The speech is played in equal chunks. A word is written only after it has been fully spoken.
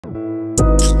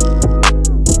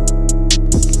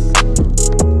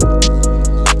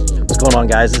What's going on,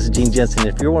 guys? This is Gene Jensen.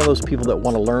 If you're one of those people that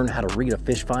want to learn how to read a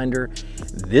fish finder,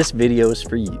 this video is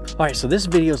for you. All right, so this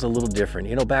video is a little different.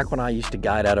 You know, back when I used to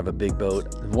guide out of a big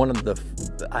boat,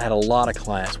 I had a lot of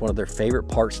clients, one of their favorite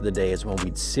parts of the day is when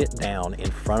we'd sit down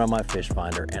in front of my fish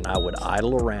finder and I would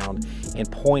idle around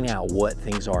and point out what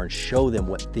things are and show them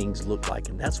what things look like.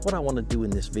 And that's what I want to do in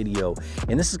this video.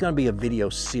 And this is going to be a video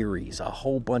series, a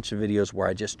whole bunch of videos where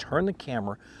I just turn the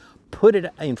camera, put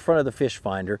it in front of the fish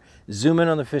finder, zoom in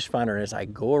on the fish finder, and as I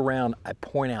go around, I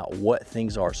point out what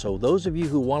things are. So those of you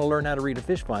who want to learn how to read a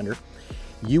fish finder,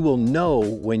 you will know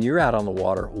when you're out on the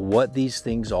water what these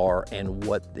things are and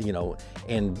what, you know,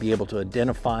 and be able to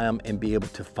identify them and be able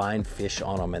to find fish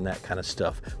on them and that kind of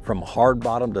stuff. From hard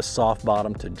bottom to soft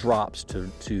bottom to drops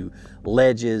to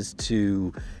ledges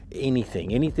to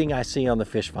anything I see on the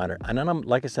fish finder. And then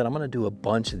like I said, I'm going to do a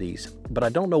bunch of these, but I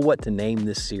don't know what to name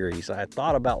this series. I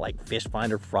thought about like Fish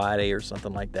Finder Friday or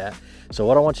something like that. So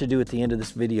what I want you to do at the end of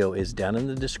this video is down in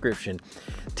the description,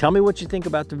 tell me what you think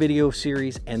about the video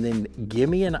series and then give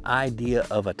me an idea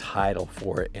of a title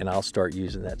for it and I'll start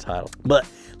using that title. But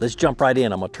let's jump right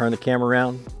in. I'm going to turn the camera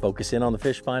around, focus in on the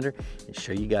fish finder and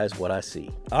show you guys what I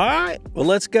see. All right, well,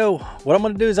 let's go. What I'm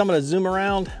going to do is I'm going to zoom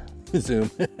around.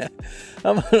 Zoom.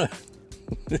 I'm gonna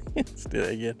let's do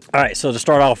that again. All right, so to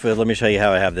start off with, let me show you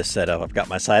how I have this set up. I've got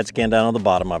my side scan down on the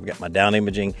bottom, I've got my down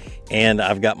imaging, and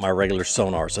I've got my regular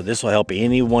sonar. So this will help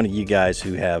any one of you guys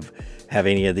who have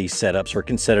any of these setups or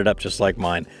can set it up just like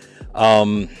mine.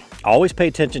 Always pay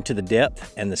attention to the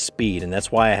depth and the speed, and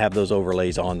that's why I have those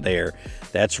overlays on there.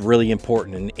 That's really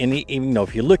important. And even though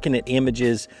if you're looking at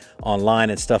images online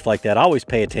and stuff like that, always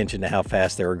pay attention to how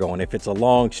fast they were going. If it's a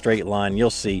long straight line, you'll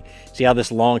see how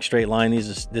this long straight line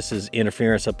this is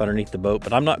interference up underneath the boat,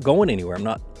 but I'm not going anywhere.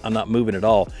 I'm not moving at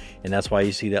all, and that's why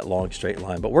you see that long straight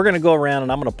line. But we're going to go around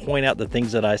and I'm going to point out the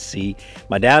things that I see.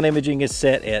 My down imaging is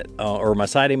set at or my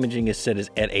side imaging is set at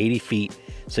 80 feet.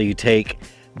 So you take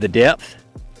the depth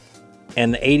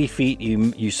and the 80 feet,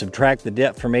 you subtract the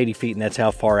depth from 80 feet, and that's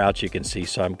how far out you can see.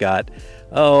 So I've got,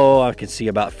 I can see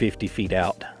about 50 feet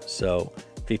out. So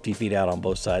 50 feet out on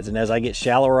both sides. And as I get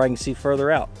shallower, I can see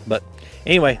further out. But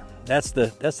anyway, that's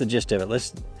the gist of it.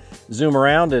 Let's zoom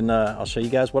around and I'll show you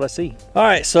guys what I see. All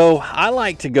right, so I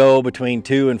like to go between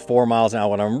 2 and 4 miles an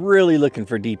hour. When I'm really looking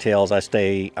for details, I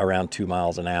stay around 2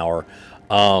 miles an hour.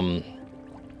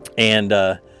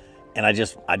 And I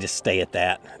just stay at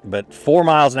that. But 4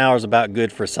 miles an hour is about good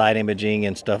for side imaging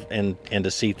and stuff and to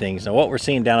see things. Now what we're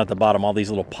seeing down at the bottom, all these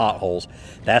little potholes,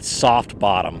 that's soft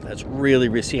bottom. That's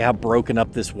really, see how broken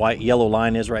up this yellow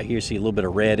line is right here? See a little bit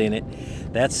of red in it?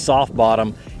 That's soft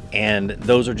bottom, and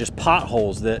those are just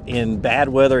potholes that in bad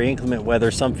weather, inclement weather,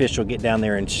 some fish will get down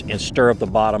there and stir up the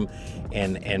bottom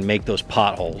and make those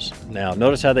potholes. Now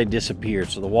notice how they disappeared.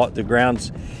 So the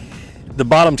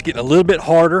bottom's getting a little bit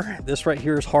harder. This right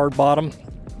here is hard bottom.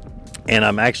 And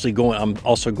I'm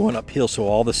also going uphill, so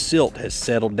all the silt has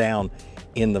settled down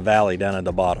in the valley down at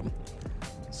the bottom.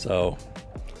 So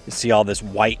you see all this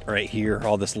white right here,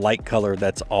 all this light color,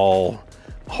 that's all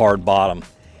hard bottom.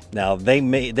 Now they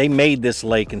made this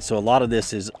lake, and so a lot of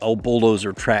this is old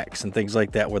bulldozer tracks and things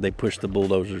like that where they push the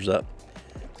bulldozers up.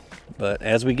 But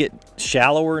as we get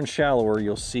shallower and shallower,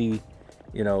 you'll see,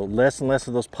 you know, less and less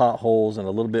of those potholes and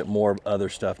a little bit more of other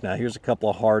stuff. Now here's a couple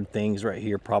of hard things right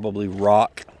here, probably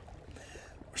rock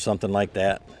or something like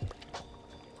that.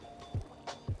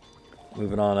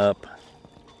 Moving on up.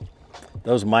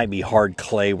 Those might be hard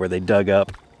clay where they dug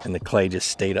up and the clay just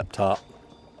stayed up top.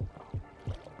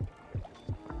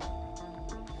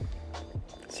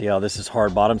 See how this is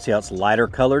hard bottom? See how it's lighter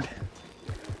colored?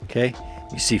 Okay.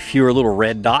 You see fewer little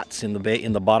red dots in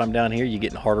the bottom down here. You're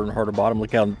getting harder and harder bottom.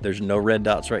 Look how there's no red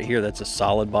dots right here. That's a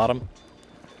solid bottom.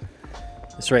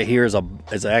 This right here is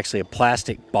actually a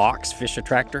plastic box fish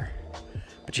attractor.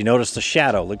 But you notice the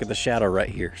shadow. Look at the shadow right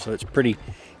here. So it's pretty,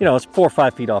 you know, it's 4 or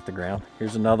 5 feet off the ground.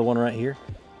 Here's another one right here.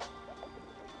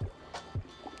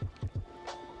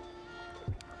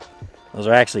 Those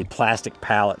are actually plastic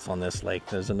pallets on this lake.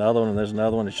 There's another one and there's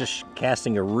another one. It's just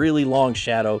casting a really long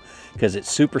shadow because it's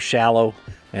super shallow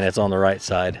and it's on the right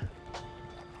side.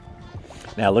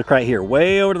 Now look right here,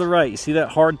 way over to the right. You see that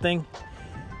hard thing?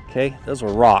 Okay, those are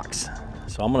rocks.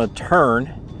 So I'm gonna turn.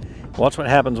 Watch what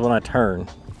happens when I turn.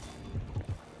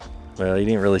 Well, you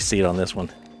didn't really see it on this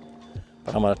one.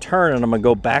 But I'm gonna turn and I'm gonna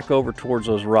go back over towards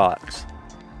those rocks.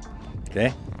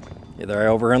 Okay, they're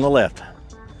over on the left.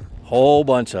 Whole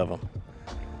bunch of them.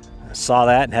 I saw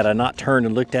that, and had I not turned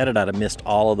and looked at it, I'd have missed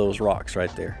all of those rocks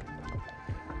right there.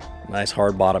 Nice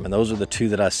hard bottom, and those are the two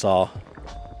that I saw.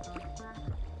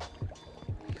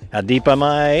 How deep am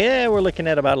I? Yeah, we're looking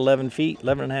at about 11 feet,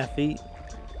 11 and a half feet.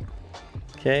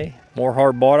 Okay, more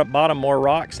hard bottom, more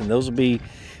rocks, and those will be,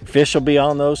 fish will be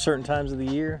on those certain times of the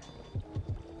year.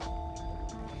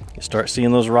 You start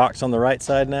seeing those rocks on the right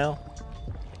side now.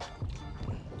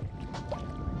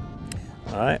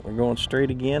 All right, we're going straight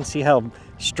again. See how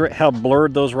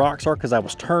blurred those rocks are? Because I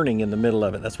was turning in the middle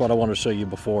of it. That's what I wanted to show you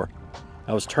before.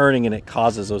 I was turning, and it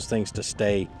causes those things to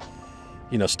stay,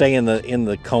 you know, stay in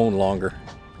the cone longer.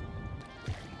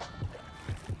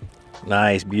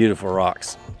 Nice, beautiful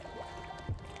rocks.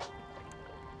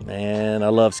 Man, I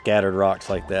love scattered rocks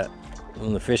like that.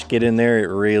 When the fish get in there, it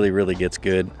really, really gets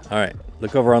good. All right,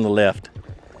 look over on the left.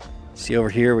 See over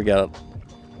here, we got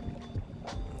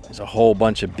there's a whole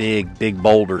bunch of big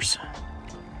boulders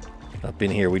up in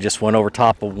here. We just went over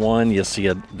top of one. You'll see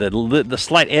the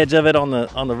slight edge of it on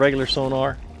the regular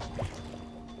sonar.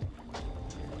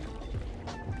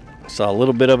 Saw a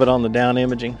little bit of it on the down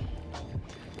imaging.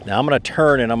 Now I'm going to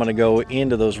turn and I'm going to go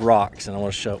into those rocks, and I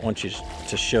want you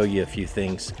to show you a few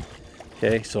things.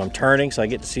 Okay, so I'm turning so I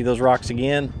get to see those rocks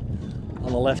again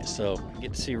on the left. So I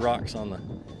get to see rocks on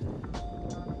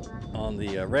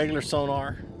the regular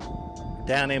sonar,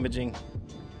 down imaging,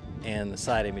 and the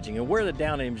side imaging. And where the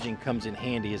down imaging comes in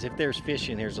handy is if there's fish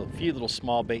in here, there's a few little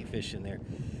small bait fish in there,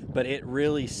 but it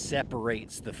really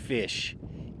separates the fish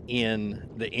in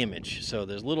the image. So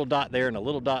there's a little dot there and a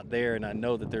little dot there, and I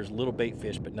know that there's little bait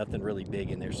fish, but nothing really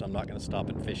big in there, so I'm not going to stop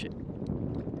and fish it.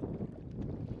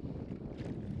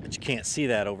 But you can't see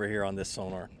that over here on this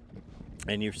sonar,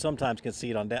 and you sometimes can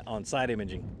see it on side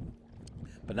imaging,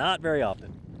 but not very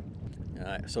often. All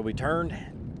right, so we turned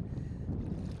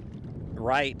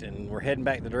right and we're heading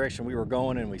back the direction we were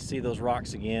going, and we see those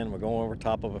rocks again. We're going over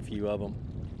top of a few of them.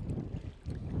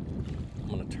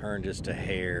 I'm going to turn just a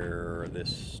hair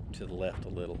this to the left a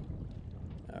little.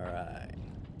 All right.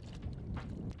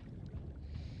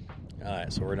 All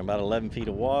right, so we're in about 11 feet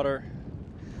of water.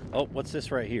 Oh, what's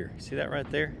this right here? See that right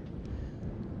there?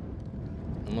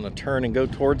 I'm going to turn and go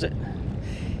towards it.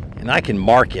 And I can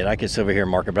mark it. I can sit over here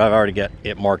and mark it, but I've already got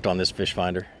it marked on this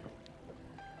Fishfinder.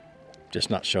 Just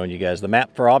not showing you guys the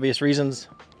map for obvious reasons.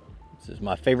 This is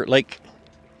my favorite lake.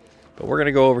 But we're going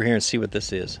to go over here and see what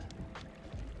this is.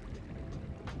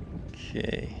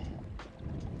 Okay,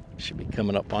 should be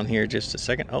coming up on here just a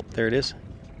second. Oh, there it is.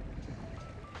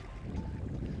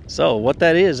 So what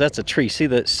that is, that's a tree. See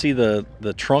the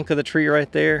trunk of the tree right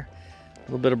there? A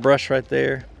little bit of brush right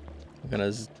there. I'm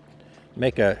gonna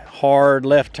make a hard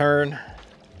left turn.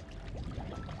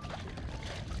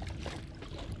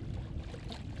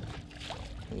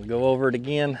 We'll go over it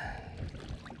again.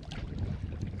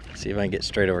 See if I can get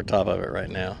straight over top of it right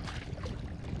now.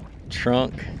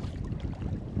 Trunk.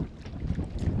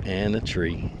 And a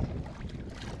tree.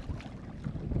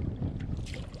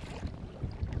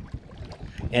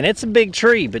 And it's a big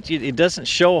tree, but it doesn't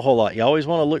show a whole lot. You always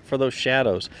want to look for those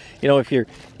shadows. You know, if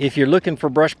you're looking for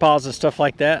brush piles and stuff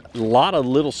like that, a lot of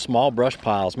little small brush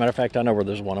piles. Matter of fact, I know where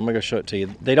there's one. I'm gonna go show it to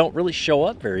you. They don't really show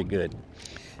up very good.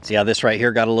 See how this right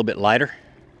here got a little bit lighter?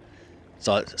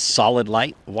 So it's solid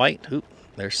light white. Oop,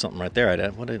 there's something right there.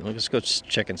 Let's go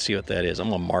check and see what that is.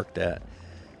 I'm gonna mark that.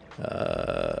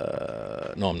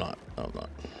 No, I'm not. No, I'm not.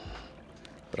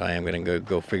 But I am going to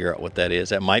go figure out what that is.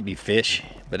 That might be fish,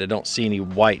 but I don't see any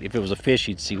white. If it was a fish,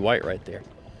 you'd see white right there.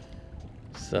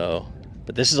 So,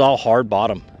 but this is all hard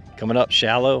bottom. Coming up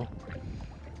shallow.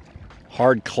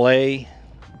 Hard clay.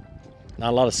 Not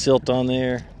a lot of silt on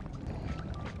there.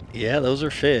 Yeah, those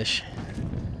are fish.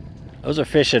 Those are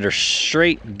fish that are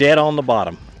straight dead on the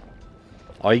bottom.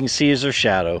 All you can see is their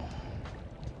shadow.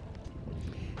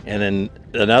 And then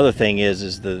another thing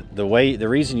is the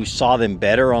reason you saw them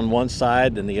better on one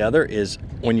side than the other is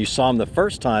when you saw them the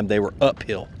first time, they were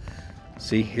uphill.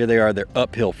 See, here they are, they're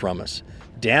uphill from us.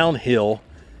 Downhill,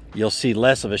 you'll see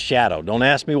less of a shadow. Don't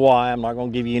ask me why. I'm not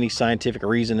going to give you any scientific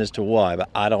reason as to why,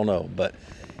 but I don't know. But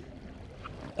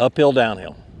uphill,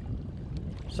 downhill.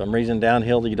 For some reason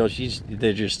downhill, you know,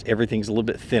 everything's a little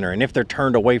bit thinner. And if they're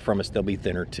turned away from us, they'll be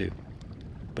thinner too.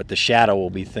 But the shadow will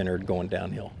be thinner going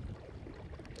downhill.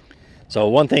 So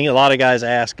one thing a lot of guys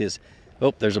ask is,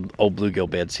 oh, there's an old bluegill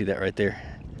bed. See that right there?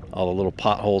 All the little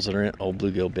potholes that are in it, old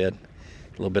bluegill bed.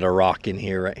 A little bit of rock in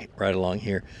here, right along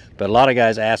here. But a lot of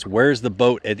guys ask, where's the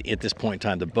boat at this point in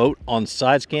time? The boat on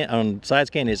side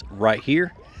scan is right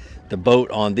here. The boat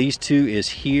on these two is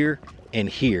here and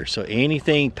here. So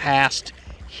anything past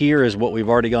here is what we've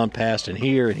already gone past, and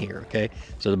here, okay?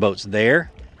 So the boat's there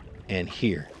and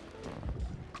here.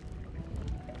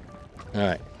 All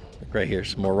right. Right here,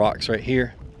 some more rocks right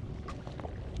here.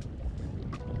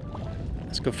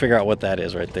 Let's go figure out what that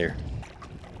is right there.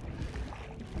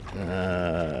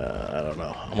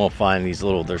 I'm gonna find these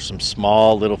little, there's some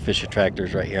small little fish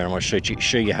attractors right here. I'm gonna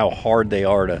show you how hard they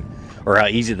are to, or how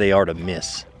easy they are to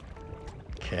miss.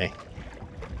 Okay.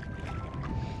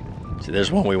 See,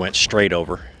 there's one we went straight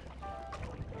over.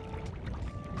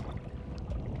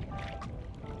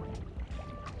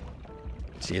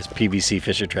 See, it's PVC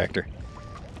fish attractor.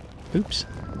 Oops.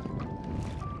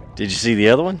 Did you see the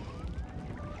other one?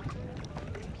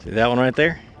 See that one right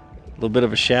there? A little bit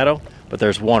of a shadow, but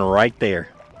there's one right there.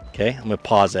 Okay, I'm gonna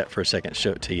pause that for a second,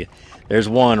 show it to you. There's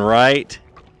one right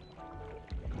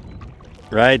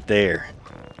there.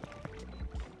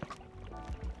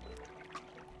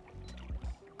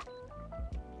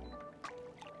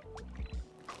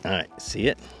 All right, see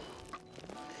it?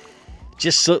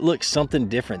 Just so it looks something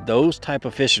different. Those type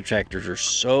of fish attractors are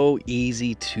so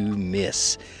easy to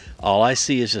miss. All I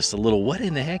see is just a little, what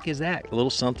in the heck is that? A little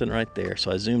something right there.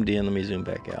 So I zoomed in, let me zoom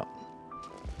back out.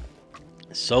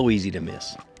 So easy to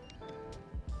miss.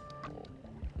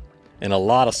 And a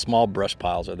lot of small brush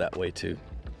piles are that way too.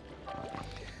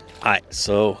 All right,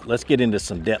 so let's get into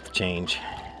some depth change.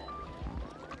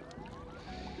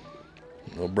 A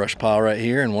little brush pile right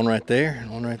here, and one right there,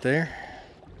 and one right there.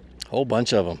 Whole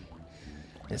bunch of them.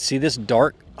 And see this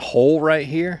dark hole right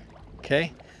here?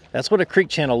 Okay, that's what a creek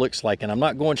channel looks like. And I'm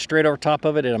not going straight over top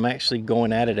of it, and I'm actually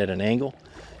going at it at an angle.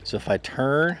 So if I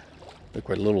turn, look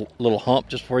where a little hump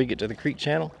just before you get to the creek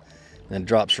channel, and then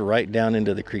drops right down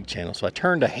into the creek channel. So I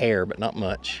turned a hair, but not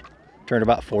much. Turned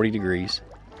about 40 degrees.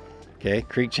 Okay,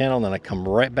 creek channel, and then I come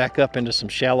right back up into some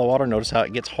shallow water. Notice how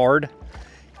it gets hard.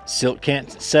 Silt can't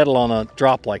settle on a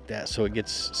drop like that, so it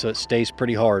stays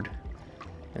pretty hard.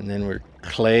 And then we're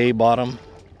clay bottom.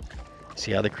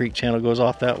 See how the creek channel goes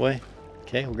off that way?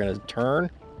 Okay, we're gonna turn.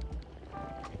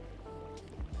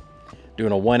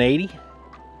 Doing a 180.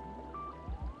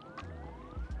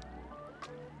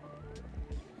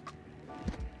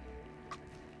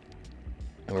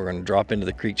 And we're gonna drop into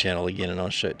the creek channel again, and I'll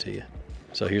show it to you.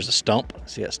 So here's a stump.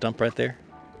 See that stump right there?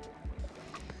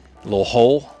 A little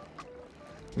hole.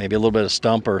 Maybe a little bit of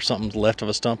stump or something left of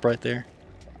a stump right there.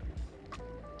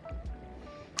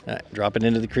 All right, drop it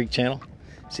into the creek channel.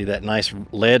 See that nice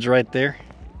ledge right there?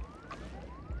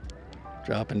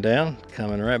 Dropping down,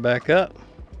 coming right back up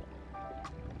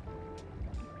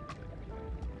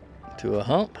to a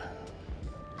hump.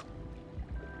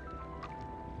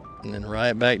 And then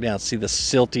right back down. See the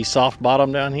silty soft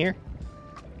bottom down here?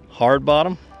 Hard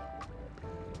bottom.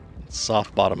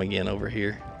 Soft bottom again over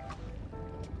here.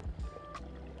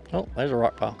 Oh, there's a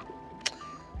rock pile.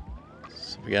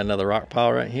 So we got another rock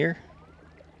pile right here.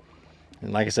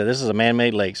 And like I said, this is a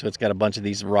man-made lake, so it's got a bunch of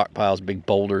these rock piles, big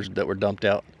boulders that were dumped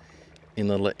out in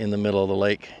the middle of the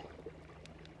lake.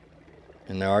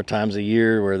 And there are times of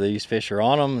year where these fish are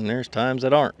on them, and there's times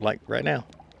that aren't, like right now.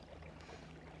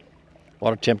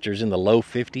 Water temperature's in the low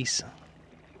 50s.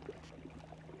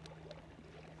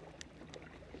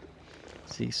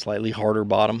 See, slightly harder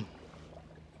bottom.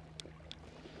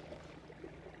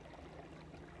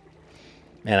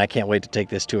 Man, I can't wait to take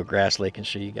this to a grass lake and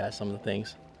show you guys some of the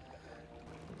things.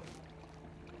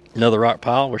 Another rock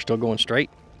pile, we're still going straight.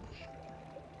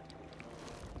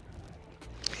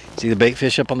 See the bait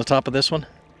fish up on the top of this one?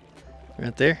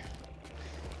 Right there.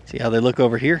 See how they look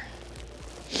over here?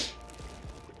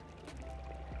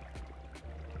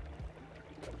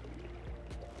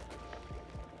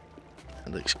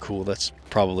 That looks cool. That's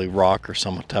probably rock or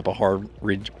some type of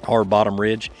hard bottom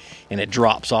ridge. And it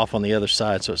drops off on the other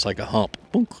side, so it's like a hump.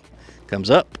 Boom. Comes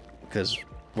up, because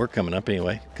we're coming up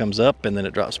anyway. Comes up and then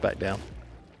it drops back down.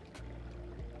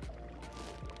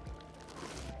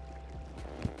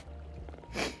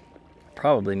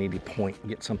 Probably need to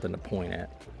get something to point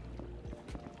at,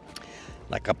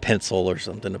 like a pencil or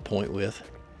something to point with.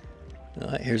 All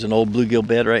right, here's an old bluegill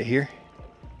bed right here.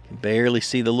 You can barely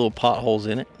see the little potholes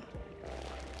in it.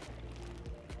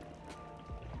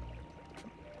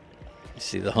 You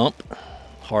see the hump,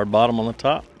 hard bottom on the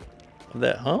top of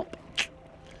that hump.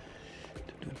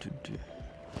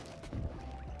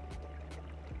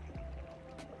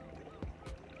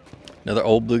 Another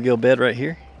old bluegill bed right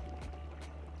here.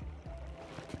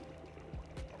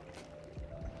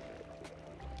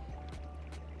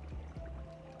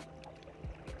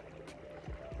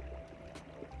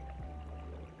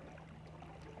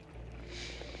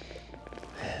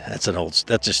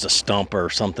 That's just a stump or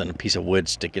something, a piece of wood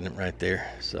sticking right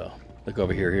there. So look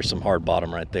over here, here's some hard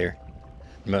bottom right there.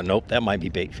 Nope, that might be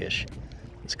bait fish.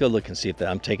 Let's go look and see if that,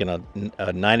 I'm taking a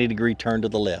 90-degree turn to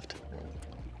the left.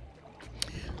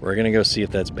 We're gonna go see if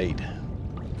that's bait.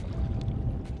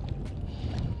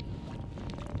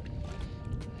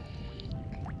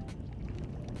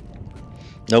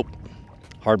 Nope,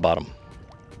 hard bottom.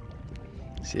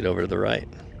 See it over to the right.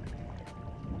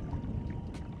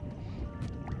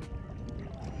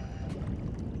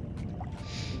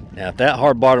 Now, if that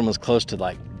hard bottom was close to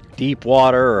like deep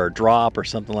water or a drop or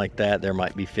something like that, there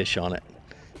might be fish on it.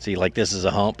 See, like this is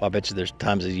a hump. I bet you there's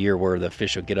times of the year where the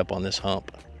fish will get up on this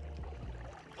hump.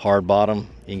 Hard bottom,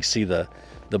 you can see the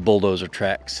bulldozer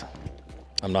tracks.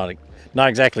 I'm not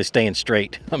exactly staying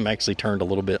straight. I'm actually turned a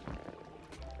little bit.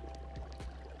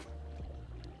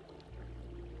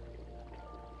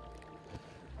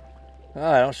 All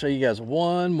right, I'll show you guys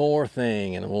one more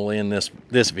thing and we'll end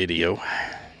this video.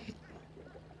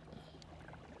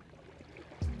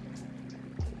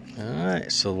 All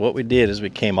right, so what we did is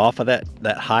we came off of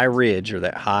that high ridge or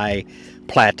that high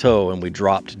plateau and we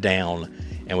dropped down,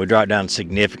 and we dropped down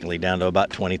significantly down to about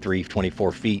 23,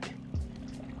 24 feet.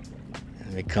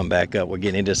 And we come back up. We're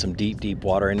getting into some deep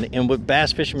water, and with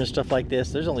bass fishermen, stuff like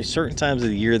this, there's only certain times of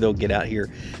the year they'll get out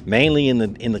here. Mainly in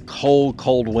the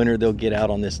cold winter, they'll get out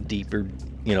on this deeper,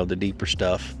 the deeper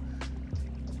stuff.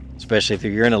 Especially if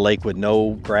you're in a lake with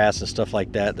no grass and stuff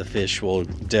like that, the fish will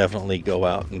definitely go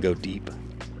out and go deep.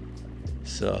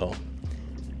 So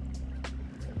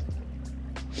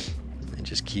it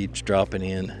just keeps dropping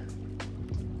in.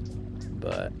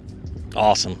 But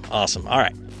awesome. All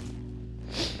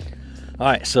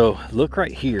right, so look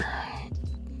right here.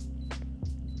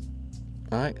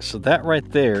 All right, so that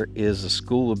right there is a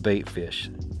school of bait fish.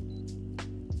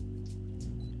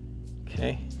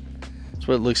 Okay, that's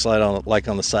what it looks like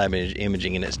on the side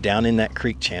imaging, and it's down in that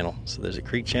creek channel. So there's a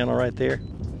creek channel right there.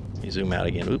 Let me zoom out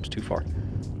again. Oops, too far.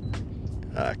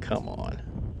 Come on.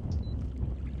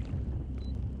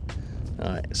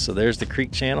 All right, so there's the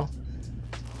creek channel.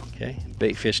 Okay,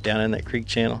 bait fish down in that creek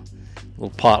channel.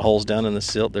 Little potholes down in the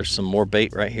silt. There's some more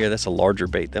bait right here. That's a larger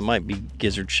bait. That might be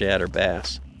gizzard shad or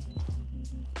bass.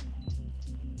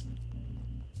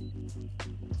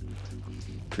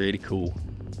 Pretty cool.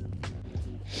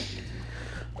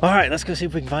 All right, let's go see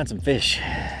if we can find some fish.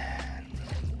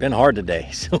 Been hard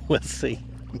today, so we'll see.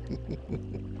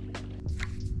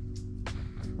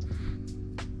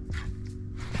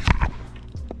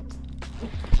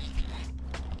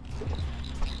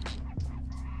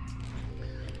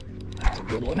 That's a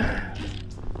good one.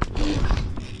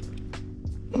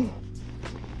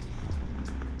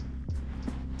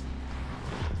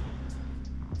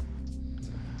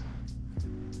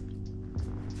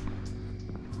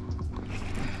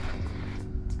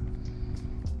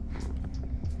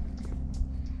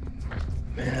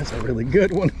 Man, that's a really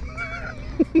good one.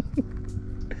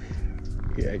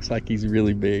 Yeah, it's like he's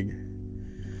really big.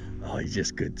 Oh, he's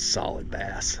just good, solid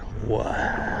bass.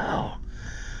 Wow.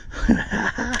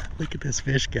 Look at this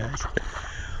fish, guys.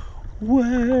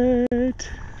 What?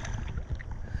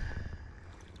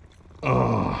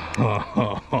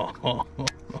 Oh.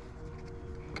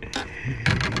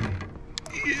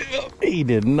 Yep, he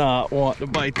did not want to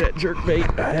bite that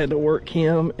jerkbait. I had to work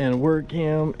him and work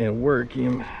him and work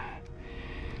him.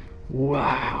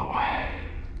 Wow.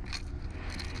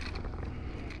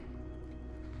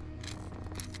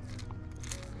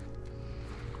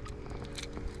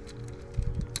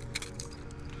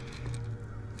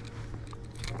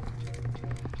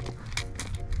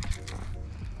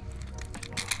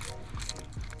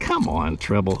 Come on,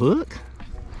 treble hook.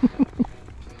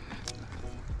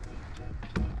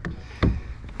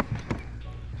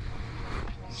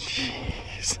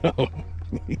 So,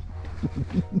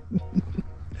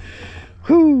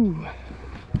 whew.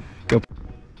 Go.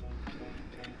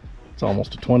 It's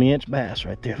almost a 20-inch bass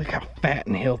right there. Look how fat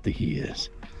and healthy he is.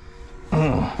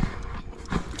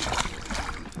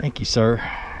 Thank you, sir.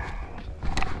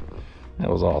 That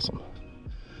was awesome.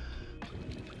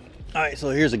 All right, so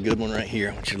here's a good one right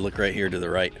here. I want you to look right here to the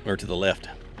right or to the left.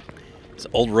 It's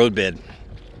an old road bed.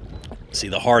 See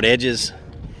the hard edges?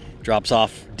 Drops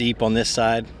off deep on this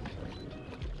side.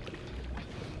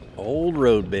 Old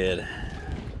road bed.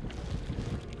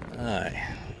 All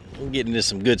right, we're getting into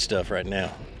some good stuff right now.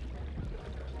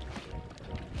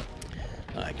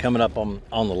 All right, coming up on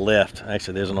the left.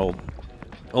 Actually, there's an old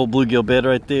bluegill bed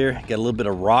right there. Got a little bit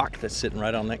of rock that's sitting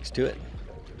right on next to it.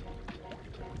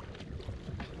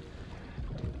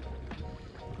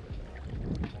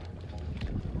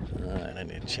 I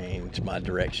need to change my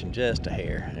direction just a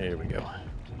hair. There we go.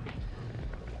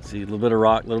 See a little bit of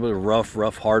rock, a little bit of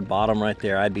rough, hard bottom right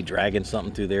there. I'd be dragging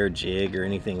something through there, a jig or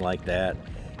anything like that.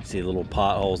 See little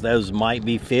potholes. Those might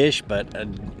be fish, but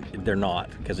they're not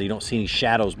because you don't see any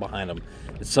shadows behind them.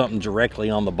 It's something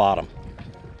directly on the bottom.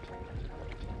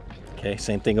 Okay,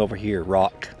 same thing over here,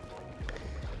 rock.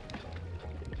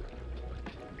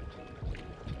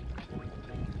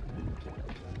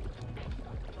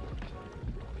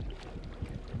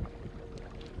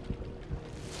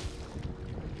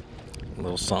 A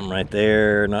little something right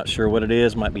there, not sure what it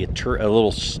is. Might be a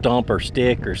little stump or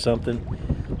stick or something.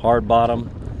 Hard bottom.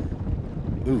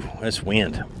 Ooh, that's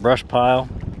wind. Brush pile.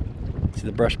 See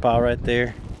the brush pile right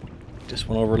there? Just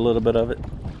went over a little bit of it.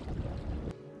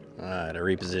 All right, I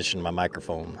repositioned my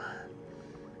microphone.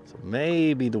 So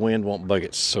maybe the wind won't bug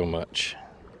it so much.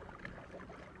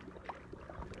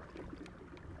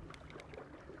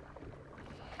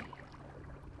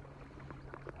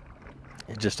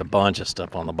 Just a bunch of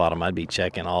stuff on the bottom. I'd be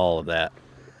checking all of that.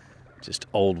 Just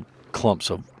old clumps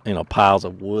of, you know, piles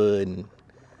of wood and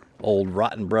old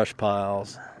rotten brush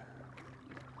piles.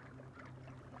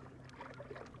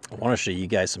 I want to show you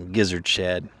guys some gizzard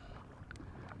shad.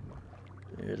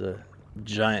 There's a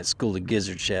giant school of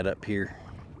gizzard shad up here.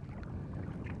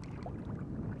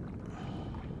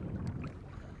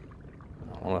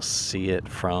 I want to see it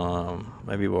from,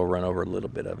 maybe we'll run over a little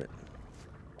bit of it.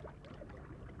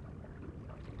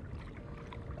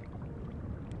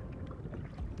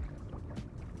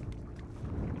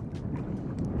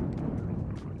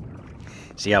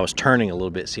 See, I was turning a little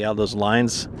bit. See how those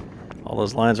lines, all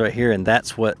those lines right here, and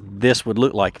that's what this would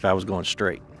look like if I was going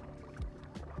straight.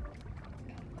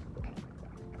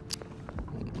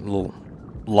 A little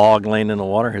log laying in the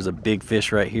water. Here's a big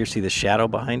fish right here. See the shadow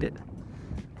behind it?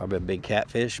 Probably a big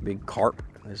catfish, big carp.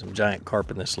 There's some giant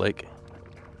carp in this lake.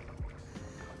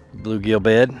 Bluegill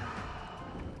bed.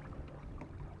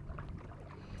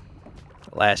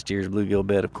 Last year's bluegill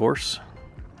bed, of course.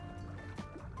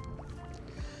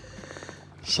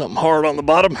 Something hard on the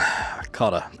bottom. I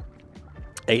caught a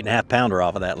 8.5 pounder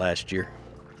off of that last year.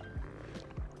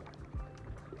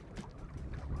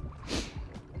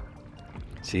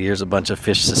 See, here's a bunch of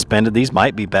fish suspended. These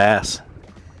might be bass.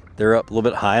 They're up a little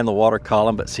bit high in the water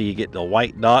column, but see, you get the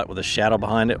white dot with a shadow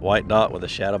behind it, white dot with a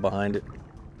shadow behind it.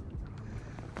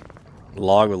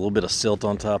 Log with a little bit of silt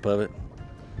on top of it.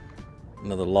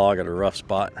 Another log at a rough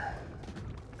spot.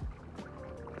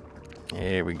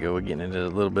 There we go. We're getting into a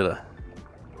little bit of,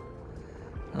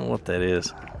 I don't know what that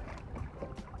is.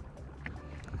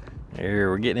 Here,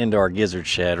 we're getting into our gizzard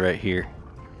shad right here.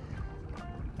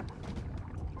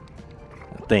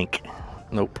 I think.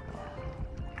 Nope.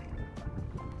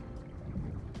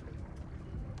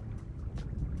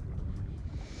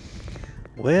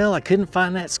 Well, I couldn't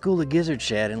find that school of gizzard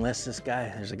shad unless this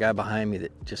guy, there's a guy behind me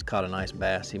that just caught a nice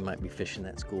bass. He might be fishing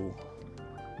that school.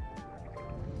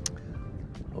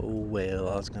 Oh well,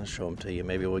 I was gonna show them to you.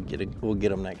 Maybe we'll get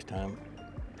them next time.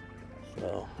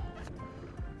 So,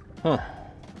 all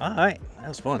right, that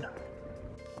was fun.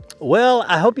 Well,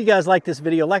 I hope you guys like this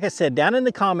video. Like I said, down in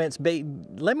the comments,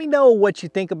 let me know what you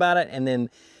think about it, and then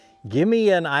give me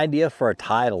an idea for a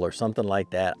title or something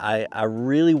like that. I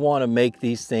really want to make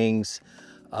these things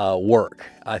work.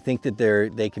 I think that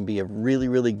they can be a really,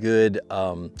 really good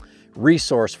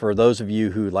resource for those of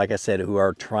you who, like I said, who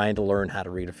are trying to learn how to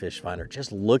read a fish finder.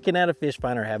 Just looking at a fish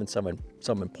finder, having someone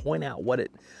point out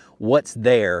what's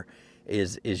there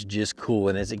is just cool.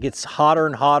 And as it gets hotter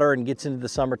and hotter and gets into the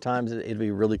summer times, it'll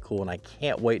be really cool. And I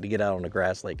can't wait to get out on the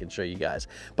grass lake and show you guys.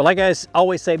 But like I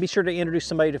always say, be sure to introduce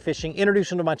somebody to fishing, introduce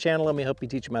them to my channel. Let me help you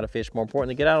teach them how to fish. More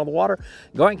importantly, get out on the water,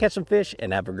 go out and catch some fish,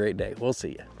 and have a great day. We'll see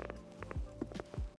you.